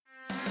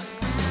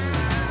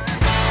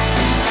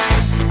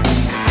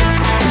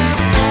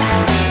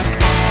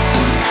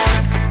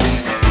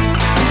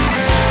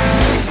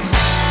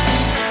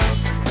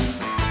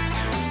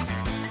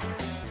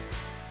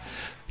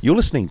You're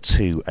listening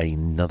to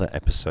another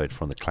episode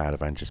from the Cloud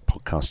Evangelist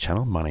podcast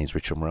channel. My name is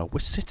Richard Morel. We're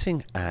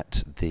sitting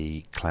at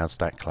the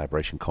CloudStack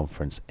Collaboration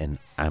Conference in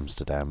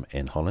Amsterdam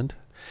in Holland.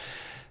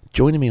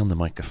 Joining me on the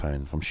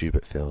microphone from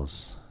Schubert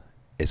Fields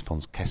is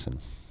Fons Kessen.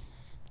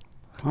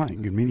 Hi,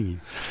 good meeting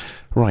you.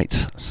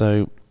 Right,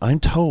 so I'm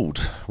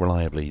told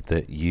reliably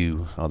that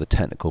you are the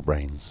technical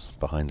brains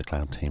behind the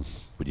cloud team.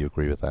 Would you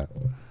agree with that?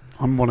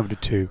 I'm one of the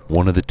two.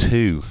 One of the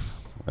two.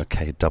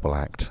 Okay, double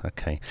act.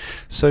 Okay.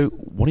 So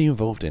what are you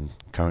involved in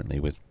currently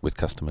with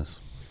customers?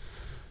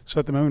 So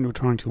at the moment we're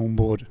trying to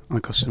onboard our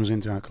customers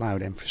into our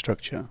cloud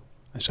infrastructure.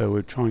 And so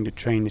we're trying to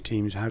train the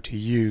teams how to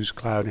use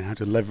cloud and how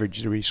to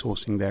leverage the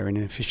resourcing there in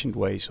an efficient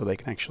way so they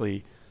can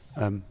actually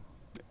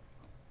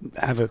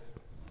have a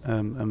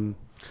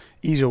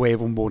easier way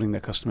of onboarding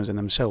their customers and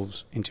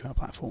themselves into our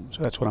platform.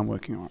 So that's what I'm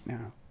working on right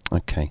now.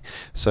 Okay.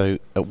 So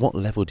at what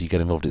level do you get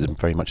involved? Is it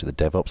very much at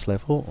the DevOps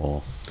level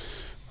or...?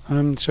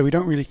 So we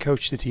don't really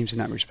coach the teams in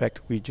that respect.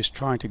 We just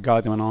try to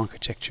guide them on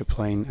architecture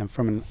plane and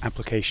from an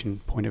application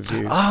point of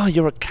view. Ah,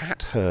 you're a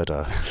cat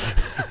herder.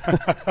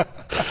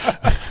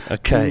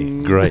 Okay,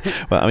 great.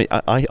 Well, I mean,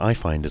 I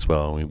find as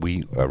well, I mean,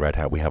 we at Red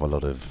Hat, we have a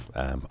lot of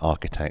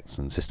architects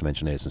and system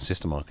engineers and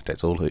system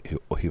architects, all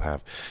who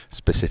have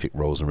specific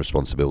roles and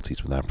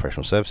responsibilities within our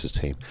professional services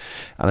team.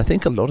 And I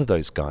think a lot of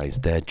those guys,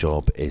 their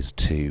job is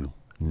to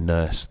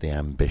nurse the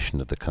ambition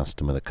of the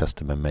customer. The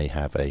customer may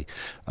have a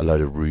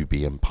load of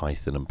Ruby and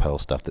Python and Perl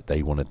stuff that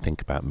they want to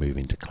think about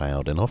moving to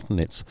cloud, and often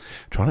it's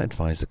trying to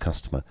advise the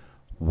customer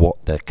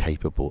what they're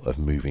capable of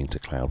moving to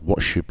cloud,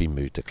 what should be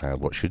moved to cloud,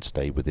 what should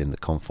stay within the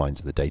confines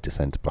of the data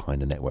center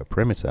behind a network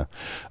perimeter,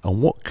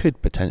 and what could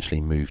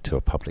potentially move to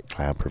a public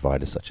cloud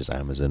provider such as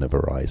Amazon or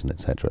Verizon,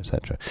 etc.,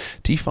 etc.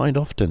 Do you find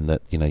often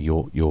that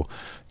you're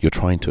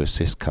trying to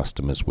assist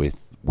customers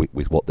with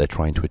what they're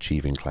trying to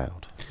achieve in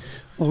cloud?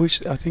 Well,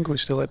 I think we're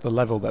still at the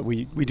level that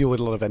we deal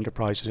with a lot of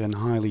enterprises in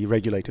highly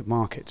regulated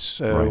markets.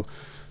 So right.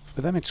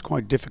 For them, it's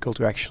quite difficult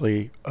to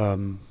actually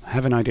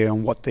have an idea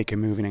on what they can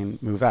move in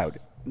and move out.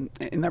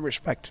 In that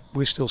respect,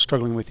 we're still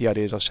struggling with the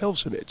ideas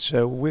ourselves a bit.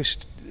 So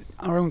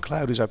our own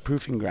cloud is our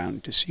proving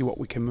ground to see what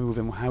we can move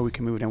and how we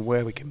can move it and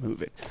where we can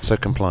move it. So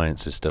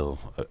compliance is still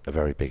a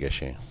very big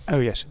issue. Oh,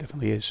 yes, it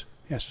definitely is.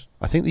 Yes.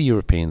 I think the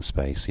European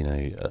space,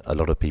 a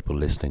lot of people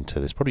listening to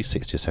this, probably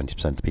 60 or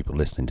 70% of the people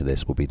listening to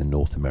this will be the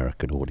North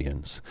American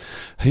audience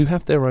who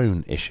have their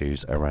own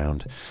issues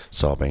around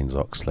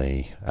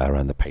Sarbanes-Oxley,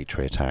 around the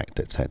Patriot Act,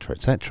 etc.,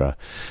 etc.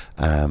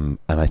 And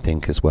I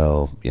think as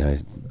well,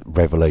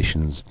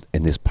 revelations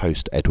in this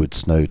post-Edward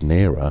Snowden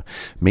era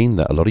mean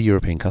that a lot of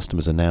European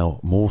customers are now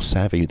more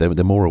savvy,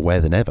 they're more aware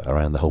than ever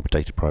around the whole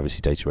data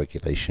privacy, data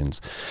regulations,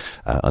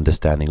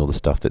 understanding all the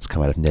stuff that's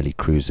come out of Nelly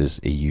Cruz's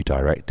EU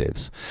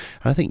directives.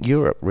 And I think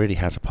Europe really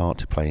has a part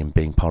to play in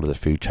being part of the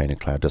food chain of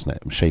cloud, doesn't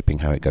it? Shaping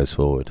how it goes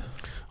forward.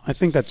 I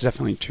think that's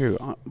definitely true.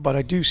 But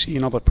I do see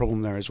another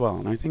problem there as well.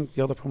 And I think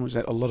the other problem is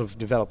that a lot of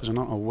developers are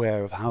not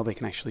aware of how they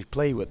can actually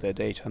play with their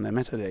data and their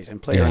metadata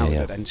and play around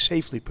with it and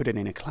safely put it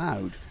in a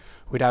cloud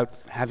without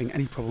having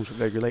any problems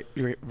with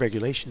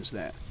regulations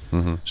there.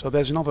 Mm-hmm. So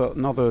there's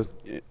another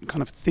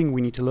kind of thing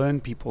we need to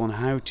learn people on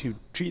how to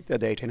treat their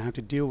data and how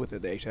to deal with their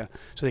data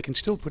so they can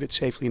still put it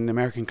safely in the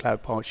American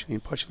cloud partially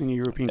and partially in the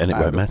European cloud. And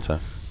it won't matter.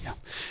 Yeah.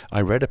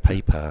 I read a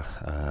paper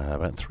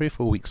about 3 or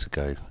 4 weeks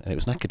ago, and it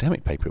was an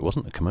academic paper. It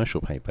wasn't a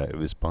commercial paper. It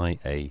was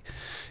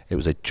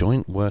a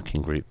joint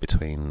working group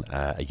between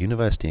a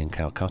university in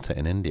Calcutta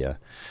in India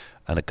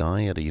and a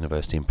guy at a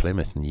university in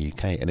Plymouth in the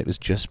UK, and it was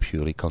just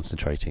purely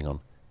concentrating on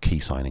key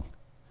signing.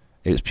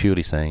 It was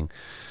purely saying,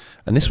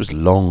 and this was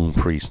long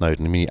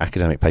pre-Snowden. I mean,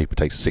 academic paper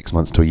takes 6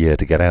 months to a year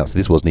to get out, so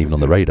this wasn't even on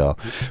the radar.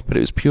 But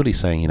it was purely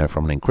saying,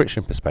 from an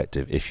encryption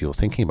perspective, if you're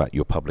thinking about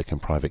your public and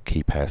private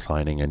key pair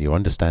signing and you're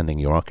understanding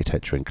your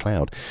architecture in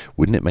cloud,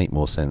 wouldn't it make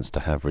more sense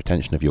to have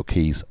retention of your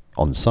keys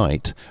on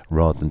site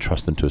rather than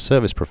trust them to a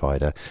service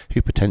provider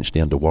who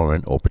potentially under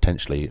warrant or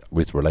potentially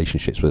with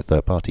relationships with a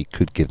third party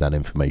could give that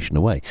information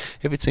away?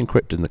 If it's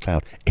encrypted in the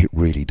cloud, it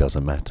really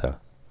doesn't matter.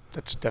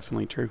 That's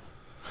definitely true.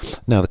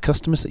 Now, the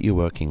customers that you're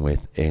working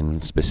with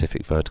in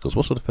specific verticals,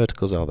 what sort of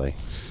verticals are they?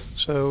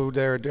 So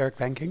they're direct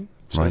banking,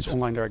 so Right. it's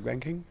online direct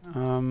banking.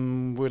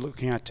 We're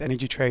looking at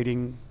energy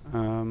trading,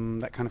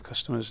 that kind of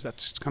customers.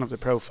 That's kind of the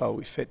profile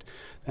we fit.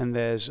 And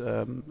there's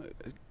a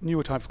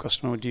newer type of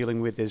customer we're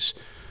dealing with is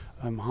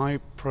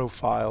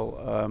high-profile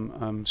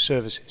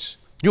services.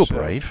 You're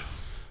brave.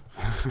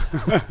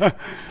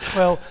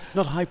 Well,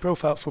 not high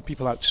profile for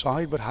people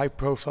outside, but high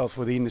profile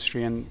for the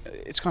industry. And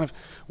it's kind of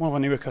one of our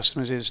newer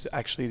customers is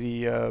actually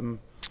the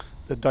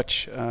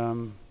Dutch,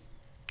 what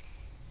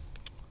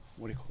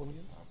do you call them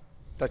again?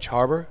 Dutch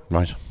Harbour.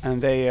 Right.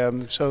 And they,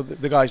 so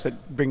the guys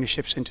that bring the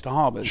ships into the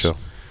harbours. Sure.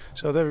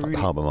 So they're Like really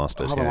the harbour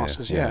masters.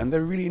 And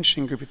they're a really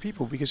interesting group of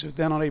people because if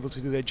they're not able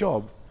to do their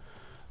job,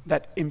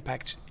 that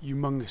impacts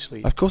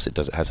humongously. Of course it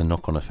does. It has a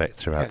knock-on effect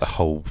throughout Yes. the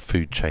whole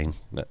food chain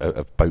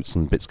of boats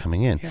and bits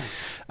coming in. Yeah.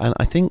 And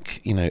I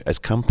think, as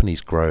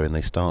companies grow and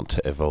they start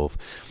to evolve,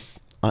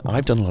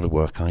 I've done a lot of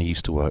work. I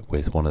used to work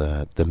with one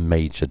of the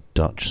major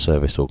Dutch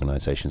service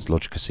organisations,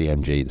 Logica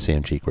CMG, the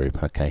CMG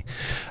Group, okay?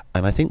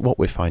 And I think what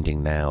we're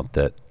finding now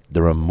that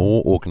there are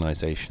more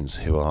organisations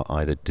who are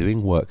either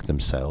doing work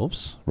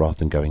themselves rather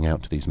than going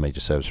out to these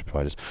major service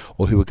providers,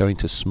 or who are going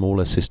to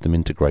smaller system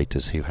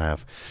integrators who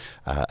have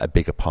a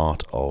bigger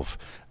part of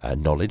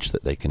knowledge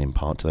that they can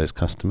impart to those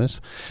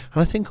customers.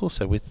 And I think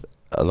also with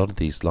a lot of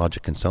these larger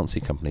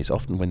consultancy companies,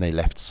 often when they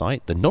left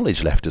site, the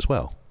knowledge left as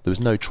well. There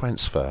was no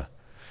transfer.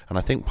 And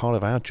I think part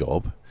of our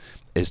job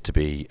is to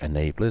be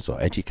enablers or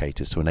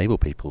educators to enable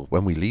people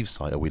when we leave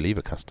site or we leave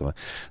a customer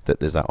that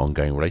there's that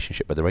ongoing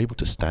relationship, but they're able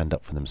to stand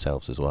up for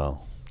themselves as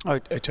well. I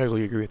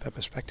totally agree with that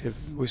perspective.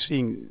 We're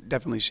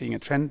definitely seeing a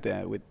trend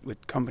there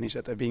with companies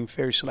that are being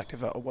very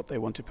selective about what they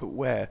want to put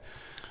where.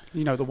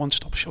 You know, the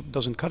one-stop shop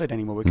doesn't cut it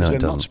anymore because they're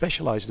not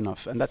specialized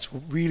enough, and that's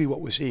really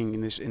what we're seeing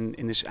in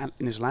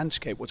this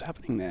landscape. What's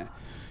happening there?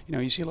 You know,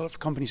 you see a lot of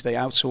companies, they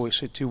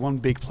outsource it to one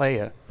big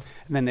player,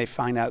 and then they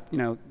find out, you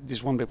know,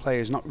 this one big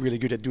player is not really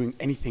good at doing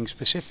anything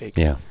specific.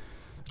 Yeah.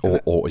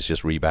 Or it's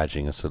just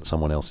rebadging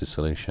someone else's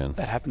solution.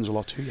 That happens a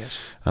lot too, yes.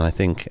 And I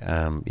think,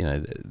 you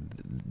know,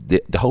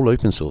 the whole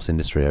open source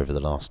industry over the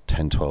last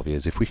 10, 12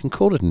 years, if we can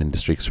call it an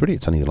industry, because really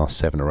it's only the last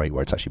 7 or 8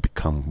 where it's actually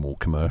become more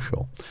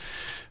commercial.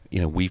 You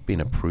know, we've been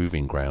a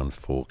proving ground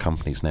for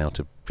companies now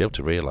to be able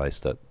to realize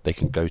that they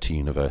can go to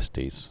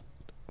universities,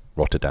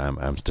 Rotterdam,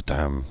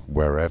 Amsterdam,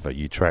 wherever,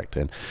 Utrecht,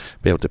 and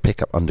be able to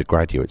pick up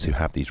undergraduates who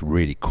have these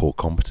really core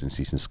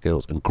competencies and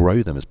skills and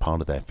grow them as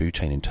part of their food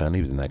chain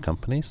internally within their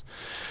companies.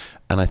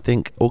 And I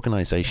think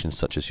organizations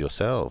such as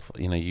yourself,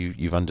 you know,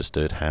 you've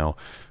understood how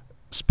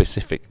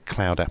specific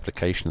cloud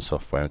application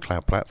software and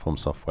cloud platform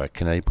software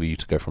can enable you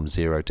to go from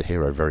zero to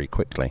hero very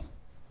quickly.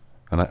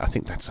 And I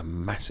think that's a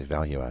massive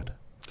value add.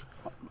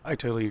 I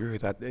totally agree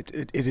with that.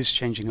 It is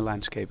changing the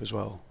landscape as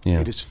well. Yeah.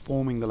 It is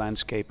forming the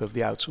landscape of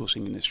the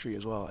outsourcing industry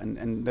as well.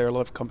 And there are a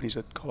lot of companies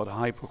that call it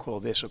hype or call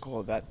it this or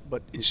call it that,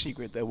 but in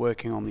secret they're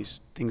working on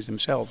these things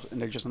themselves and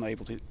they're just not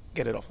able to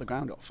get it off the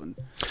ground often.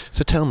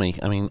 So tell me,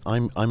 I mean,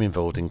 I'm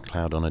involved in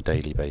cloud on a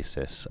daily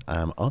basis.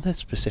 Are there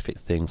specific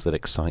things that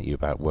excite you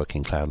about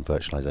working cloud and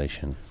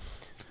virtualization?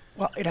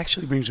 Well, it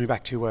actually brings me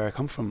back to where I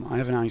come from. I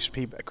have an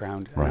ISP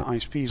background. Right.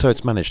 ISP So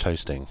it's managed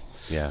hosting.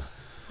 Yeah.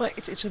 Well,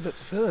 it's a bit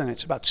further, and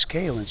it's about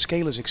scale, and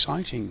scale is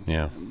exciting.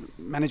 Yeah.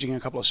 Managing a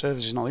couple of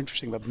servers is not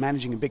interesting, but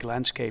managing a big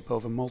landscape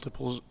over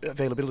multiple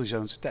availability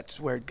zones, that's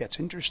where it gets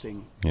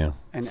interesting. Yeah.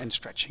 And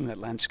stretching that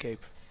landscape.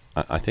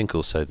 I think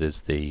also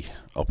there's the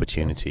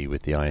opportunity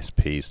with the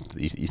ISPs.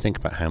 You think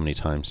about how many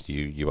times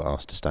you are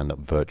asked to stand up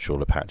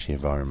virtual Apache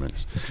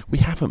environments. We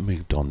haven't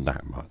moved on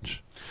that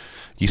much.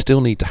 You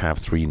still need to have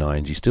 3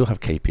 nines. You still have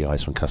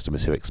KPIs from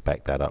customers who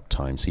expect that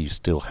uptime. So you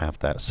still have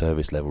that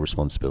service level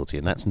responsibility,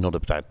 and that's not a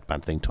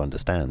bad thing to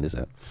understand, is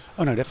it?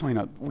 Oh no, definitely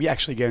not. We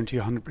actually guarantee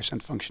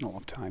 100% functional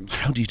uptime.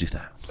 How do you do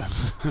that?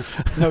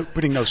 No,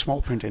 putting no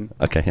small print in.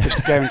 Okay.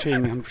 Just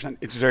guaranteeing 100%.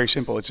 It's very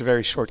simple. It's a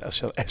very short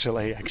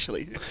SLA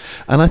actually.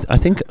 And I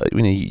think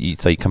you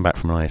say you come back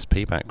from an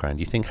ISP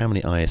background. You think how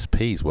many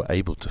ISPs were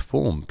able to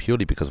form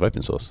purely because of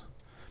open source?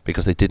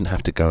 Because they didn't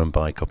have to go and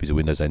buy copies of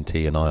Windows NT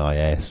and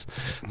IIS.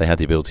 They had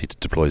the ability to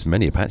deploy as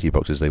many Apache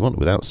boxes as they wanted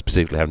without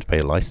specifically having to pay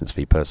a license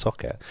fee per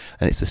socket.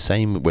 And it's the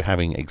same, we're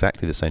having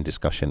exactly the same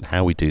discussion,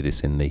 how we do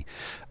this in the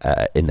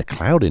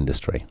cloud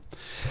industry.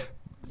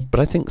 But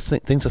I think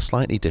things are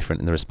slightly different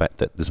in the respect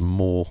that there's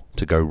more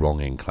to go wrong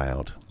in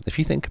cloud. If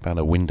you think about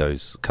a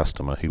Windows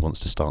customer who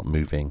wants to start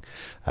moving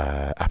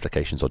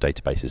applications or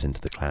databases into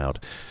the cloud,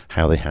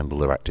 how they handle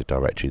their Active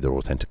Directory, their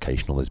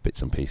authentication, all those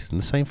bits and pieces, and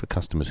the same for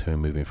customers who are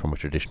moving from a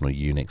traditional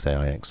Unix,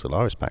 AIX,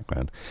 Solaris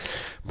background,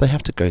 they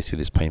have to go through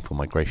this painful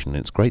migration. And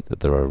it's great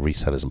that there are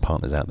resellers and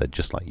partners out there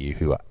just like you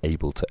who are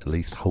able to at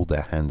least hold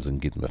their hands and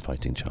give them a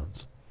fighting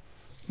chance.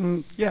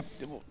 Yeah.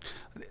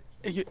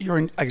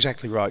 You're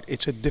exactly right.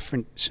 It's a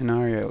different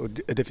scenario,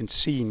 a different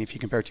scene if you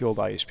compare it to the old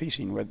ISP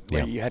scene where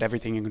you had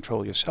everything in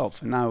control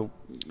yourself. And now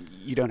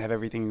you don't have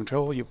everything in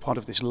control. You're part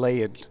of this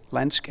layered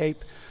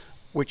landscape,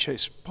 which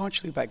is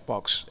partially black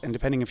box. And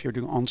depending if you're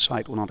doing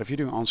on-site or not, if you're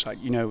doing on-site,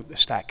 you know the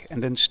stack.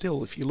 And then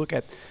still, if you look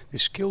at the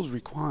skills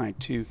required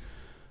to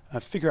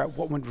figure out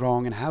what went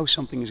wrong and how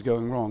something is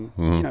going wrong,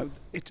 you know,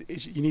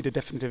 you need a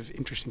definitive,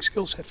 interesting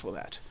skill set for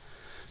that.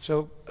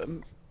 So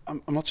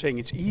I'm not saying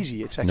it's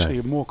easy. It's actually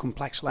a more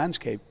complex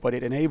landscape, but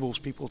it enables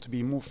people to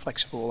be more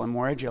flexible and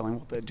more agile in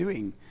what they're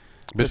doing.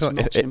 But it's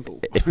not simple.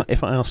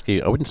 If I ask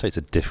you, I wouldn't say it's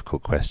a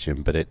difficult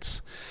question,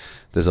 but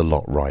there's a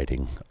lot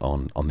riding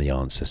on the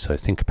answer. So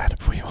think about it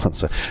before you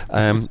answer.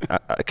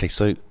 Okay,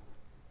 so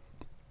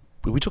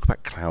we talk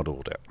about cloud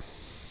audit.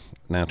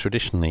 Now,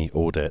 traditionally,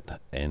 audit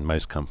in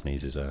most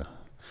companies is a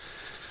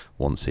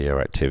once-a-year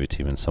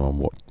activity when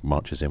someone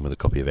marches in with a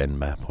copy of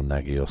Nmap or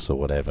Nagios or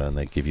whatever, and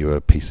they give you a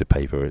piece of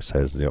paper where it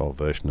says the old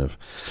version of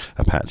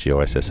Apache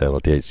or SSL or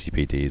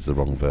DHCPD is the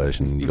wrong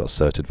version. You've got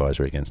Cert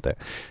Advisory against it.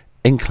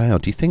 In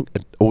cloud, do you think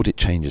an audit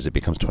changes, it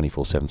becomes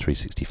 24/7,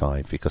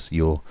 365? Because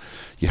you're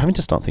having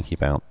to start thinking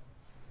about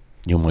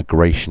your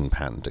migration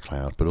pattern to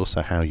cloud, but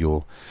also how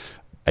you're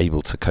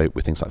able to cope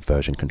with things like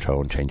version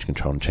control and change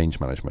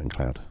management in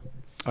cloud?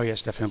 Oh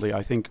yes, definitely.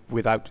 I think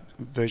without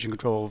version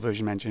control,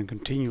 version management,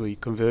 continually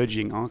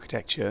converging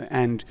architecture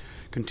and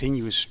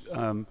continuous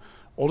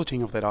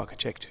auditing of that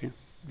architecture,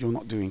 you're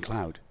not doing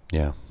cloud.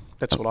 Yeah.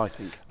 That's what I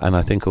think. And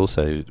I think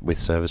also with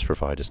service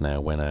providers now,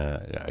 when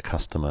a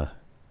customer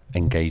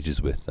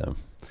engages with them,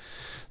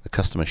 the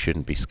customer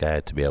shouldn't be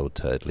scared to be able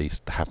to at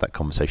least have that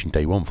conversation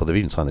day one before they've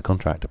even signed the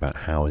contract about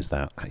how is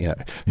that,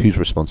 whose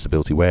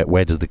responsibility,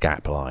 where does the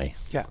gap lie?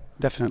 Yeah,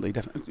 definitely.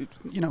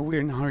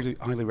 We're in a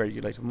highly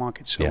regulated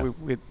market, so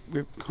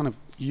we're kind of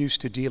used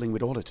to dealing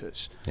with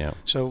auditors. Yeah.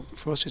 So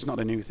for us, it's not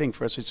a new thing.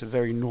 For us, it's a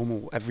very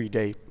normal,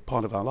 everyday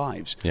part of our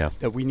lives. Yeah.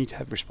 That we need to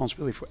have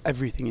responsibility for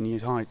everything in the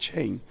entire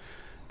chain,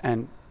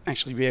 and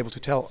actually be able to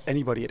tell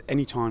anybody at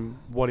any time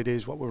what it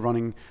is, what we're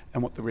running,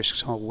 and what the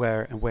risks are,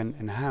 where and when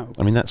and how.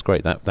 I mean, that's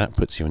great. That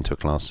puts you into a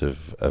class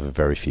of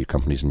very few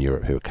companies in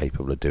Europe who are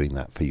capable of doing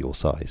that for your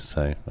size.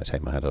 So I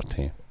take my hat off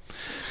to you.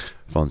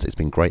 Fons, it's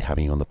been great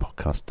having you on the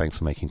podcast. Thanks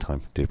for making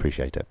time. Do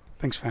appreciate it.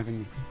 Thanks for having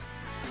me.